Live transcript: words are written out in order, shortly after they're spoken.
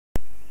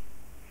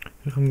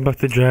Welcome back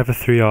to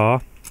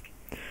Driv3r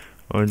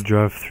or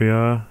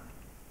Driv3r.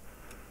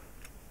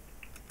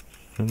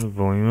 Turn the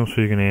volume up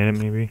so you can hear it,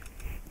 maybe.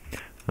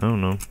 I don't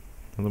know.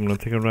 I'm gonna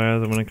take a ride.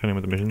 I'm gonna carry on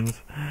with the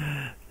missions.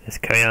 Let's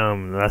carry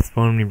on. Last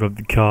one we robbed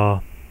the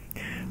car.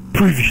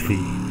 Previously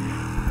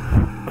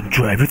on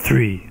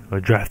Driv3 or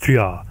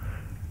Driv3r,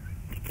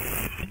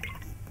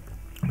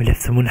 we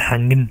left someone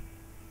hanging.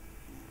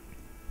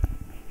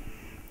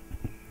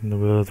 In the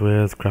world's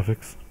weirdest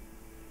graphics.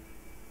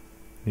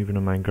 Even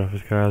on my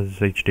graphics card is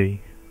HD.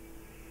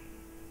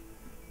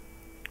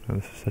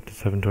 And this is set to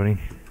 720.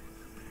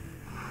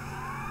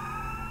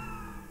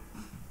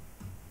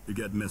 It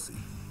got messy.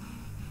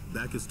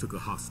 Bacchus took a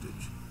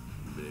hostage.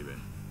 Baby.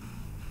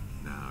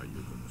 Now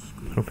you're gonna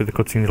scream. Hopefully the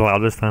cutscene's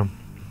loud this time.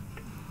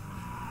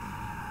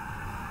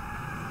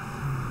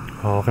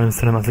 Oh, kind of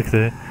cinematic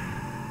there.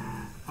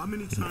 How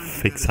many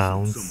times Fake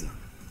sounds.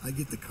 I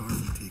get the car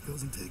from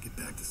Tico's and take it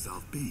back to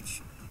South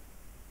Beach.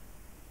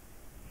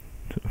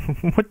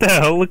 What the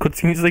hell? The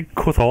cutscene's like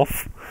cut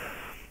off.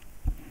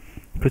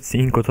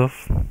 Cutscene cut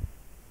off.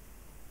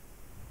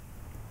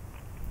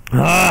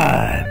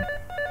 Ah!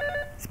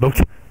 It's a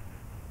boat.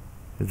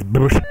 It's a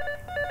boat.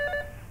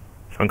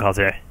 Phone calls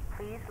here.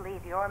 Please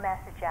leave your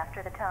message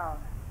after the tone.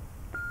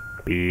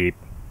 Beep.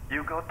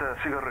 You got the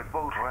cigarette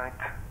boat, right?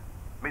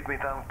 Meet me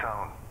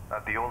downtown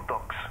at the old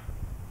docks.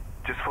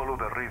 Just follow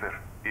the river.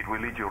 It will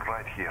lead you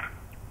right here.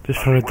 Just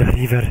follow the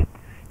river.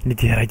 You need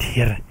to be right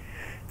here.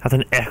 Had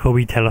een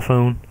echoey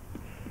telefoon.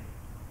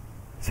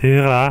 Zie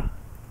je daar?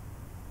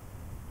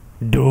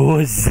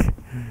 Doos.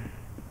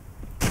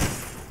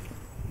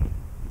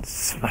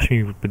 Smash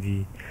me with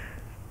the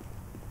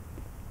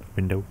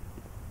window.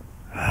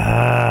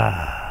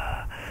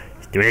 Ah,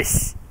 let's do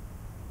this.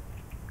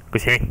 Go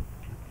see.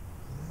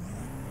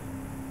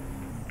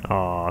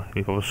 Ah,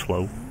 we go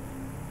slow.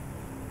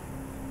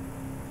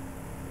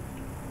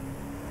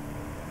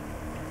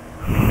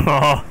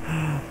 Oh,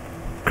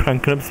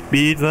 cranking up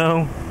speed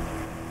now.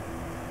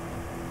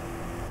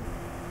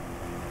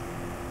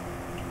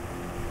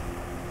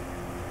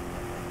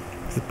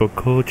 This is a book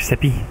called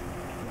Giuseppe.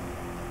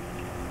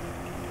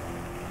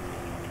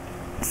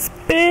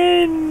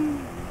 Spin!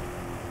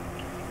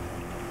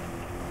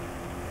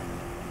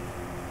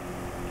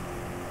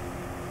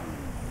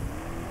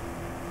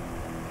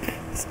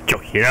 Let's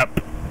jockey it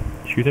up.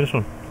 Shoot this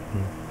one.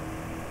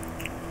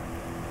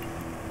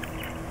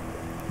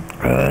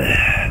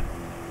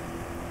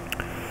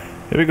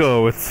 Here we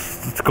go.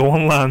 Let's go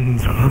on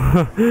land.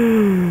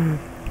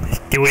 Let's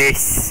do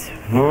this.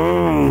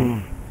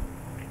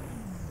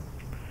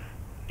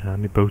 Nah,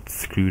 my boat's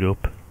screwed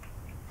up.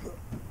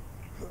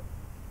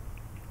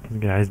 This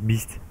guy's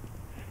beast.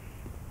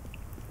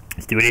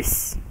 Let's do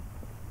this.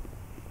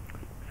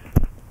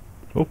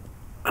 Oh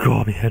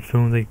god, my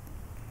headphones, like,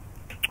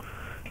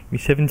 my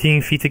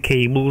 17 feet of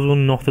cables were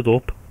knotted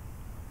up.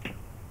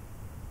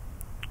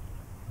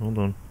 Hold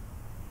on.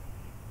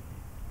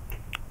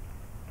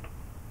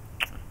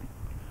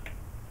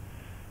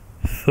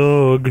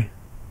 Thug.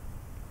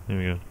 There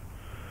we go.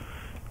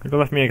 Could have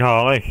left me a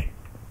car, like.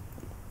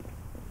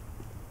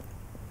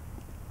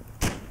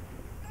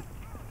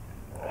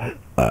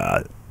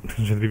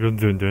 People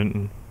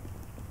doing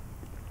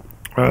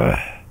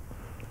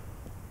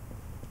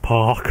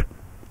park.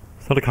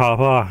 It's not a car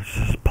park, it's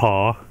just a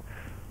park.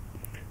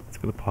 Let's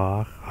go to the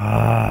park.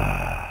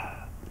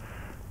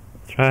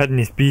 Let's ride in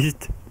this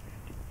beast.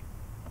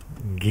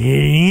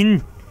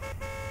 Gain.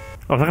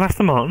 Oh, is that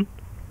Aston Martin?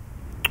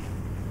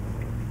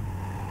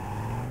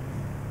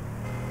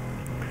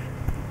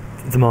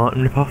 It's a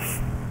Martin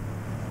ripoff.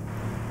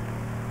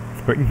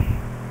 It's Britain.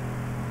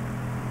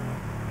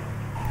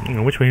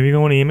 Which way are we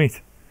going here,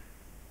 mate?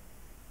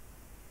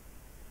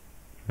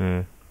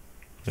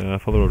 Yeah,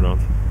 follow the road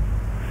round.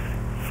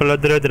 Follow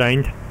the road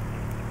round.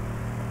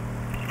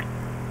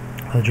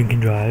 I'll drink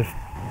and drive.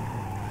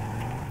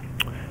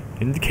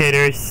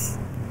 Indicators.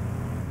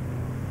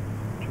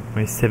 Drink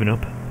my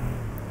 7-Up.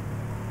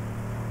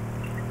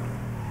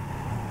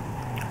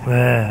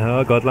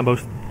 Oh god,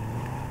 lamppost.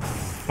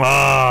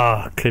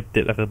 Ah, clipped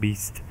it like a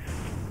beast.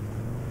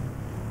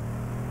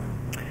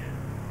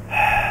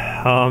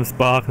 Oh, I'm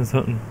sparking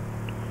something.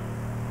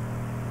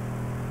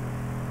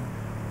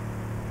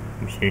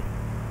 Let me see.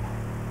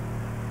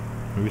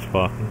 Who's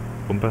sparking?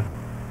 Bumper?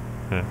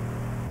 Yeah.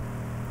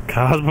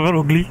 Cars are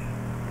ugly.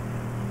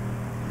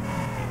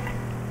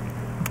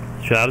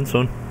 Sharon,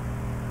 son.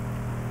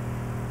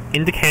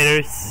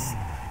 Indicators.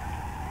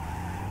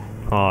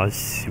 Oh,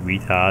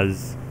 sweet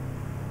as.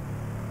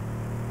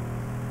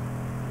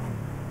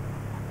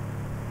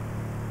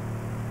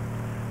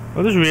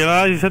 I just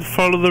realised you said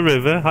follow the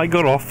river. I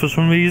got off for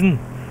some reason.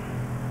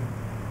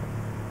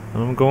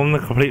 And I'm going the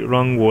complete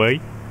wrong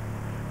way.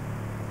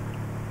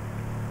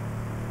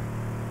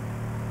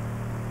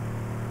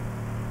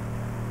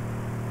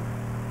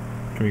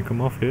 Can we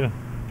come off here?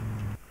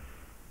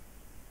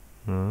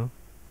 No.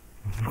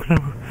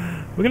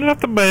 We're gonna have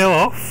to bail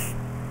off.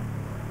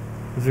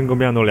 This isn't gonna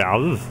be on all the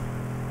houses.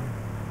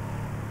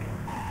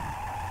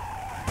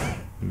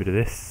 A bit of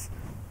this.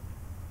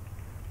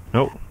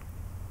 Nope.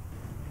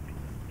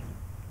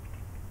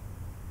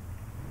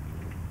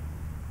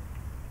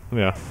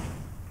 Yeah.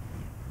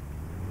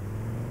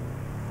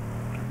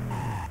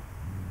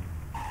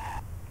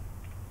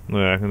 Oh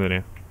yeah, I can do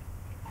it.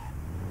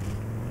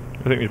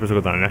 I think we're supposed to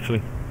go down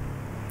actually.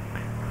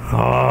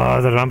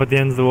 Oh, there's a ramp at the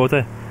end of the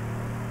water.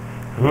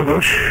 Oh,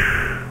 it's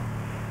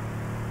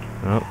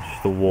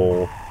just a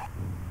wall.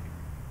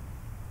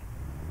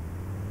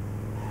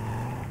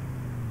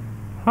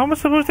 How am I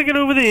supposed to get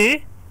over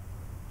there?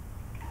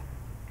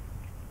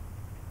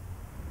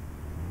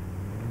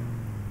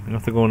 I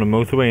have to go on the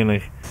motorway and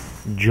like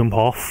jump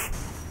off.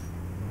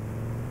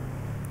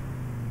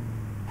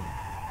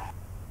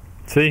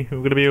 See,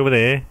 we're gonna be over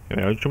there.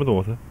 Yeah, I'll jump in the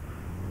water.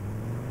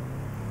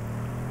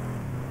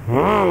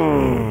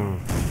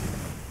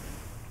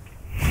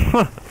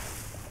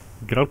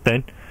 Get out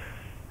then.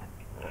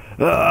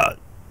 I'm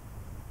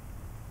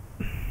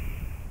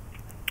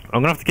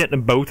gonna have to get in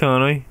the boat,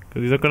 aren't I?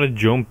 Because he's not gonna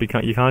jump. You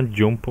can't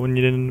jump when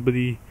you're in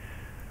the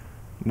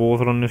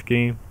water on this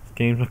game. This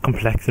game's not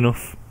complex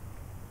enough.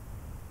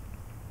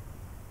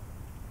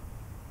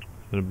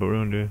 Is there a boat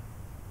around here?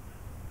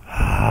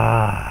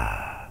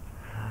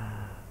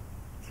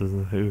 This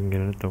isn't who can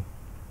get in it though.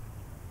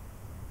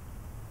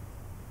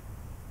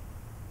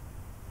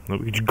 No,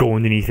 we can just go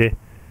underneath it.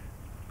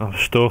 I'm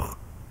stuck.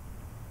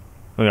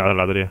 Oh yeah, the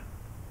ladder here.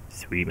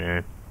 Sweet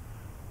man.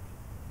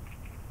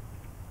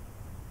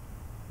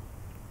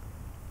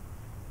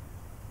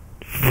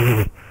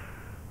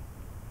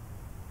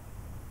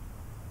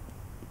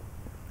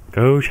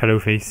 Go shadow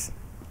face.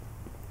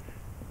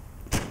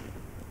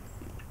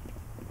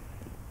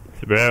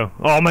 Bro.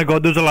 Oh my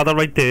god, there's a ladder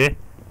right there.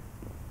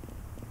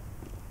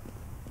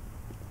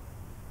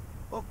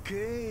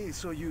 Okay,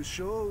 so you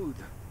showed.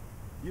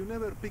 You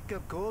never pick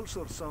up calls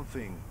or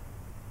something.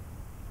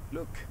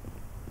 Look,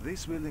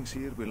 these buildings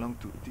here belong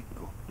to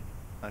Tico.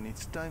 And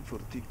it's time for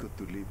Tico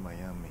to leave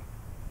Miami.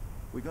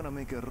 We're gonna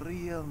make a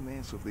real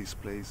mess of this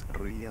place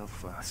real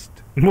fast.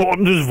 What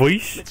in his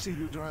voice? Let's see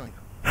you drive.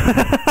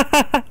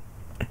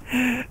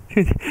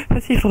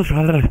 Let's see if he'll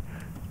drive.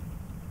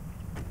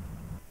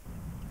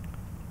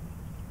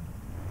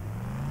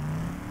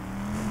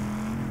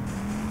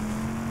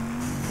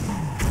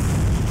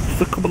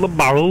 Just a couple of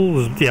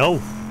barrels, what the hell?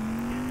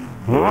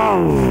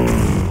 Whoa!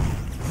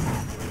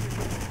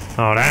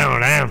 Oh,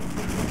 down.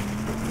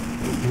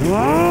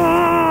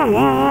 Whoa,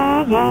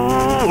 whoa,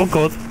 whoa. Oh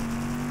god.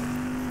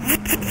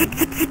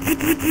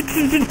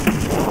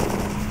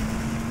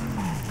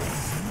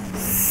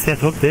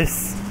 Set up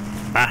this.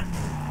 Ah.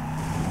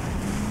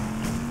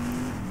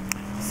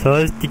 So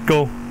is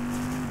Tico.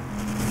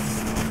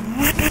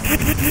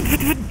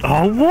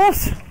 Oh,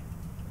 what?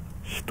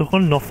 Stuck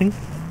on nothing.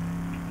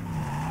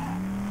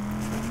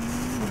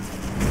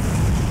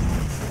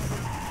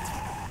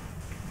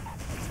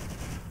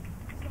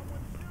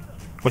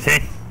 What's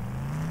that?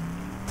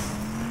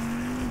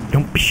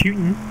 Don't be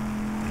shooting.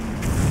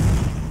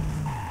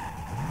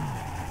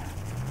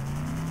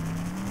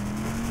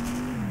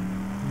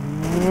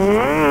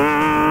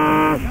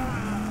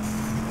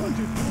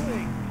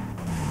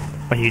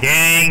 What are you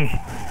doing?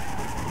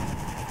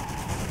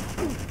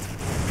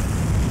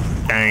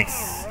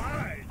 Nice.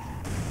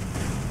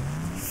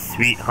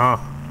 Sweet, huh?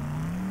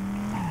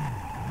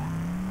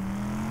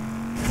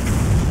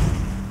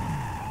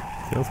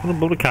 See, I was gonna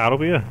build a car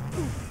over here.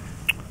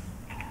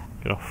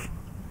 Get off.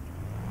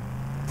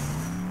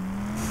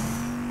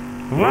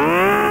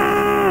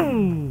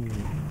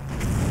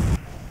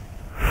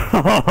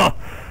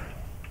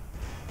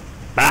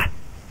 Ah.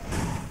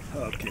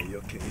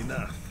 Okay,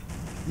 enough.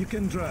 You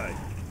can drive,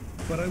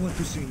 but I want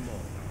to see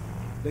more.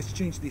 Let's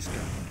change this car.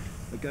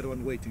 I got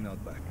one waiting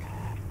out back.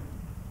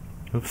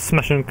 You're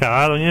smashing a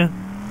car, don't you?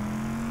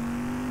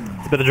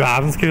 It's a bit of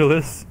driving skill,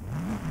 this.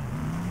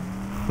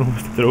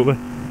 Almost tipped it over.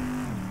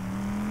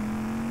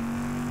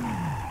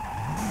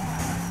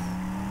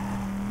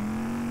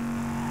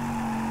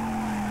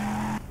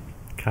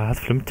 Car's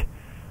flumped.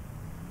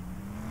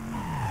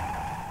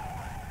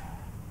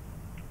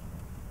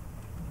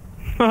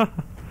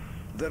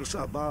 There's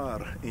a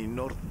bar in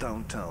North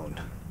Downtown.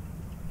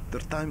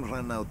 Their time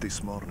ran out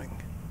this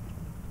morning.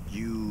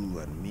 You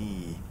and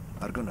me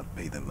are gonna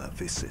pay them a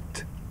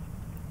visit.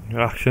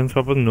 Your actions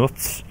are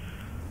nuts.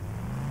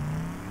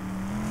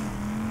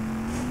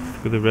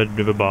 Look at the Red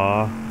River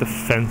bar, the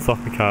fence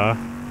off the car.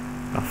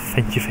 I'll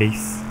fence your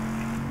face.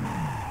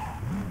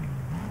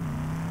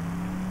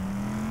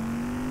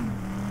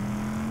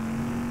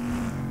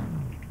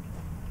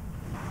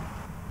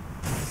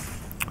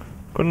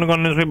 Couldn't have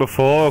gone this way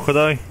before, could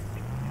I?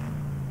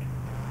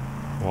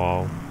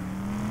 Wow.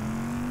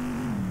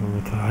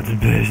 Retarded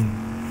version.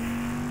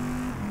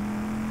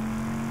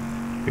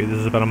 Okay, this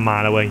is about a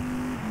mile away.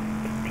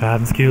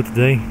 Driving skill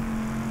today.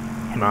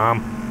 Hey,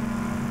 Mom.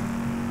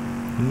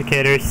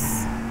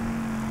 Indicators.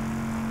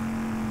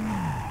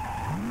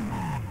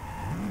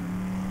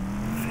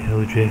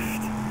 Fail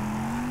drift.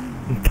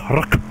 And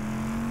torque.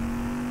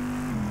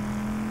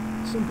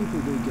 Some people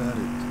they got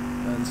it,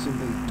 and some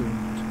they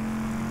don't.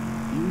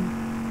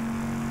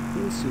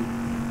 We'll see.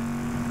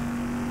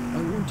 I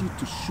want you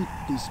to shoot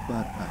this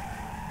bar up.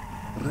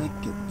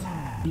 Wreck it.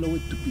 Blow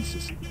it to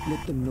pieces.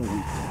 Let them know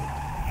we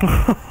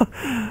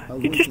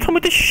called. You just told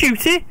me to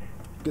shoot it?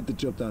 Get the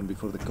job done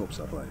before the cops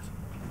arrive.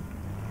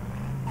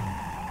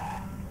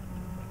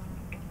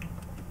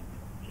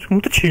 Just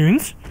want the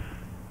tunes?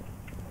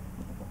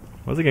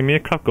 Why's it giving me a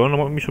crap gun? I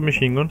want me some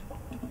machine gun.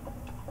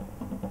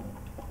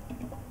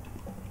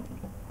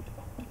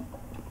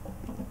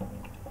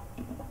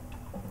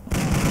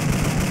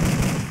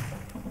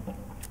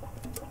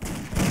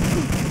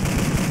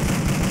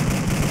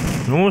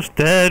 I'm almost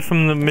dead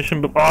from the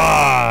mission, but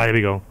here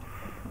we go.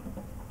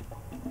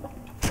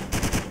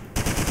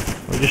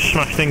 I just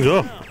smash things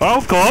up.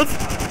 Oh god!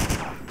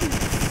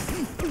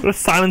 Got a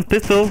silent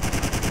pistol.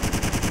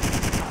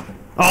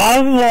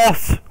 Oh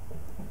what?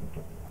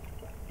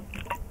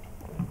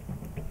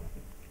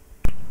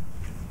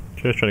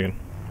 Okay, let's try it again.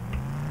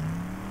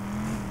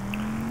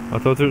 I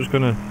thought it was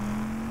gonna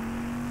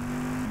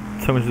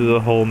tell me to do the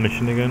whole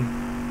mission again.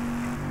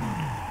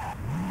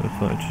 It's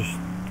not, it's just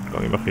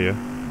got me back here.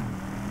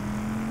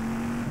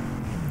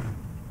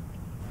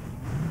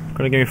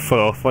 Gonna give me full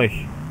off, like.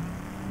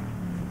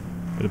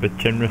 Been a bit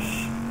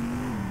generous.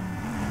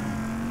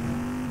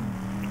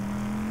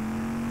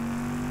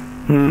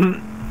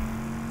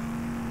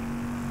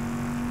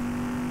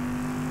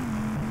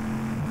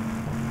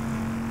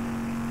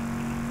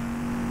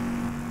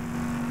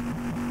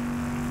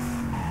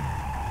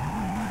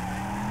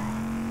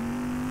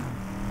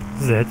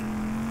 Z.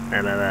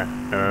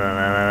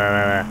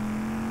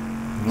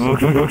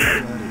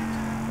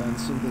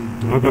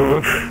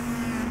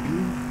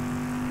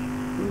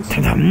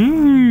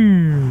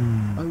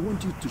 I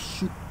want you to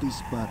shoot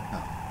this bar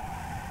up.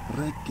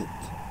 Wreck it.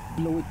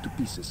 Blow it to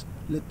pieces.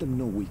 Let them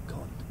know we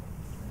called.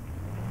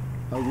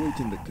 I'll wait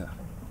in the car.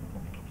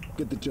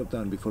 Get the job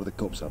done before the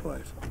cops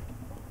arrive.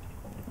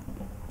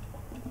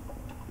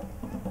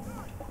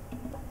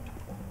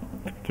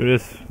 Do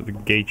this with the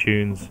gay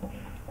tunes.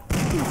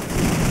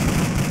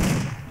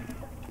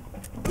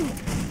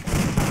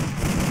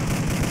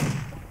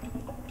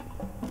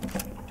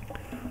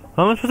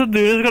 How am I supposed to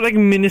do this? I've got like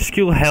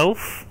minuscule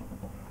health.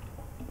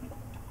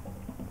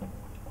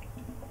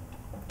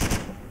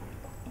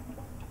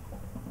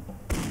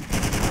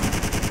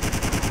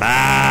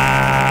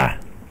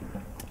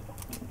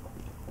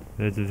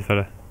 There's the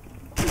fella.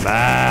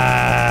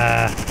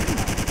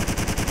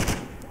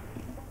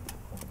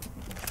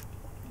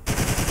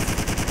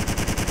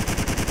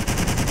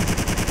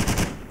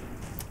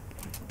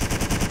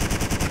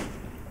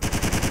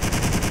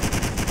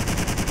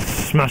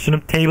 Smashing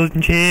up tables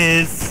and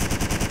chairs.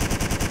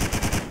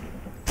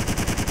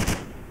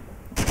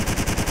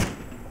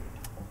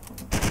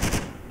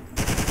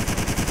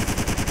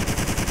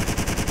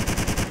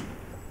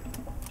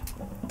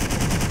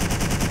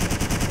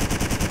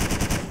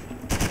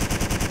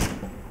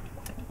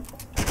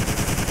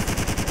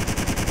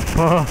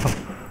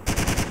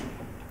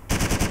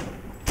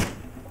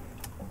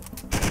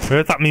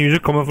 Where's that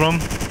music coming from?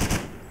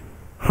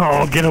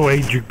 Oh, get away,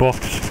 jukebox.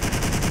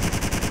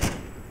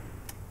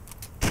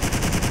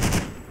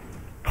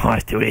 Oh,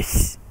 let's do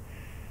this.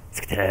 Let's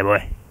get there,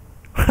 boy.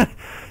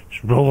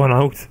 Just rolling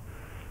out.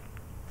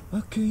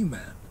 Okay,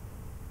 man.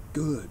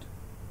 Good.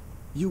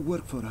 You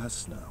work for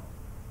us now.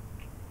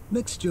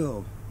 Next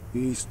job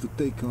is to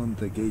take on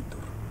the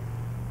Gator.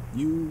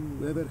 You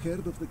ever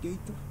heard of the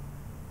Gator?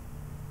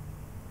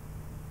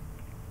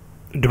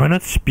 Do I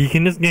not speak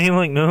in this game?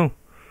 Like, no.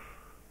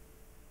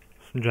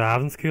 Some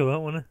driving skill, that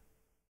one.